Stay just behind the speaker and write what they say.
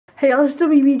Hey guys,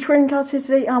 WB Trading Cards here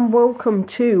today, and welcome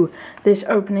to this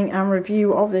opening and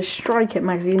review of this Strike It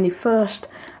magazine, the first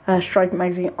Strike It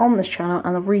magazine on this channel.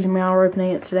 And the reason we are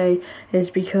opening it today is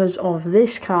because of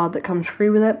this card that comes free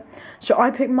with it. So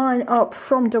I picked mine up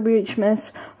from WH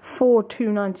Smith's for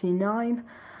 $2.99,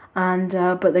 and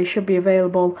but they should be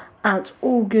available at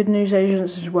all good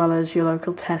newsagents as well as your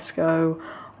local Tesco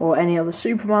or any other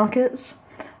supermarkets.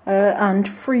 And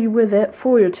free with it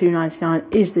for your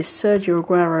 $2.99 is this Sergio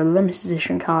Aguero limited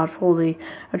edition card for the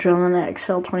Adrenaline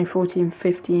XL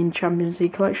 2014-15 Champions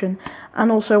League collection,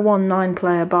 and also one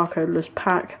 9-player barcodeless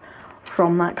pack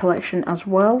from that collection as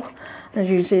well.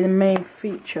 As you can see, the main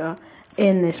feature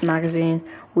in this magazine,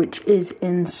 which is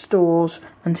in stores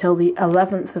until the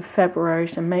 11th of February,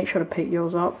 so make sure to pick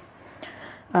yours up.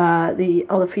 The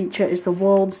other feature is the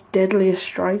world's deadliest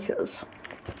strikers.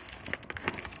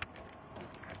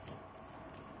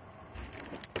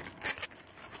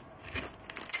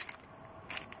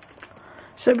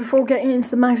 So before getting into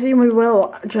the magazine, we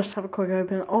will just have a quick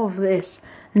open of this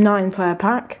 9-player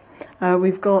pack.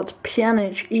 We've got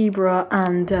Pjanic, Ibra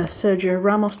and Sergio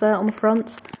Ramos there on the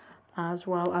front, as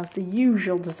well as the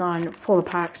usual design for the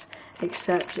packs,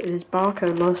 except it is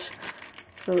barcodeless.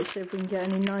 So let's see if we can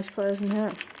get any nice players in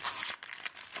here.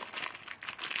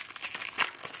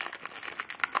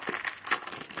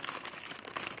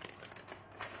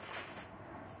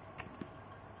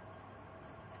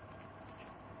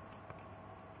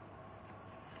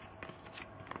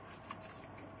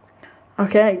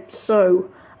 Okay,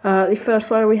 so the first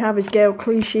player we have is Gael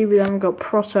Clichy. We then got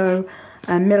Proto,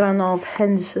 Milanov,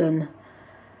 Henderson,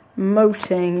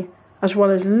 Moting, as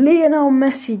well as Lionel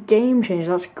Messi Game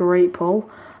Changer. That's a great pull.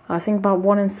 I think about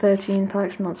 1 in 13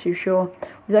 packs, I'm not too sure.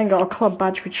 We then got a club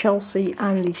badge for Chelsea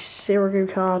and the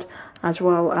Sirigu card, as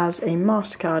well as a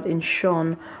MasterCard in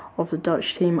Sean of the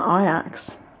Dutch team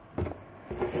Ajax.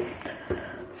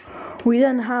 We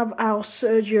then have our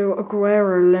Sergio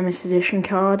Aguero limited edition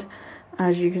card.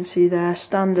 As you can see there,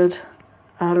 standard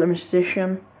limited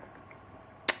edition,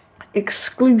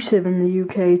 exclusive in the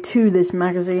UK to this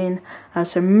magazine,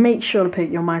 so make sure to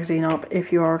pick your magazine up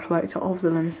if you are a collector of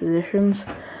the limited editions.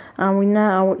 And we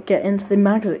now get into the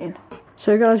magazine.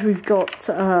 So guys, we've got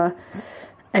a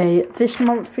this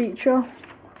month feature.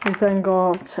 We've then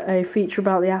got a feature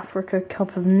about the Africa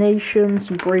Cup of Nations,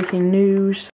 some breaking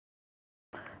news,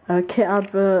 kit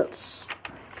adverts.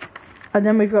 And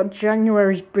then we've got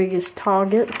January's biggest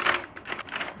targets.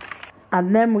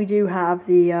 And then we do have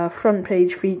the front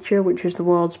page feature, which is the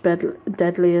world's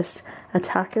deadliest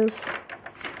attackers.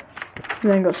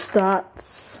 We then got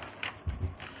stats.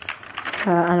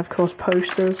 And of course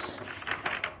posters.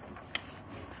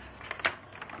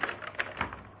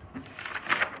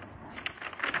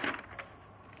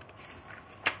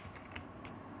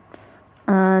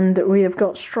 And we have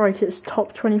got Strike It's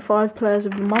top 25 players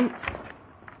of the month,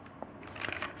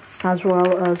 as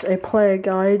well as a player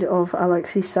guide of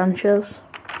Alexis Sanchez,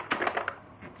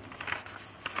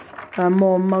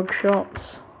 more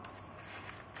mugshots,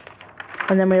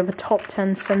 and then we have a top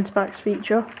 10 centre backs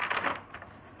feature,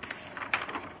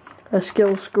 a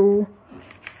skill school,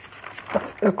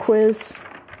 a quiz,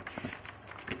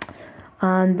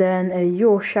 and then a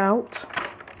Your Shout,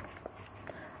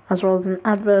 as well as an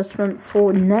advertisement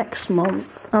for next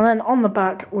month. And then on the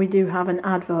back, we do have an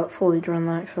advert for the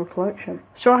Adrenaline XL collection.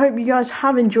 So I hope you guys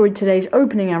have enjoyed today's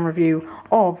opening and review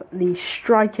of the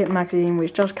Strike It magazine,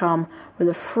 which does come with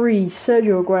a free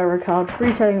Sergio Aguero card,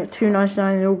 retailing at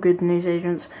 $2.99 in all good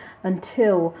newsagents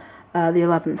until the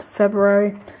 11th of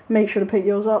February. Make sure to pick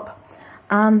yours up,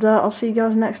 and I'll see you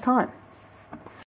guys next time.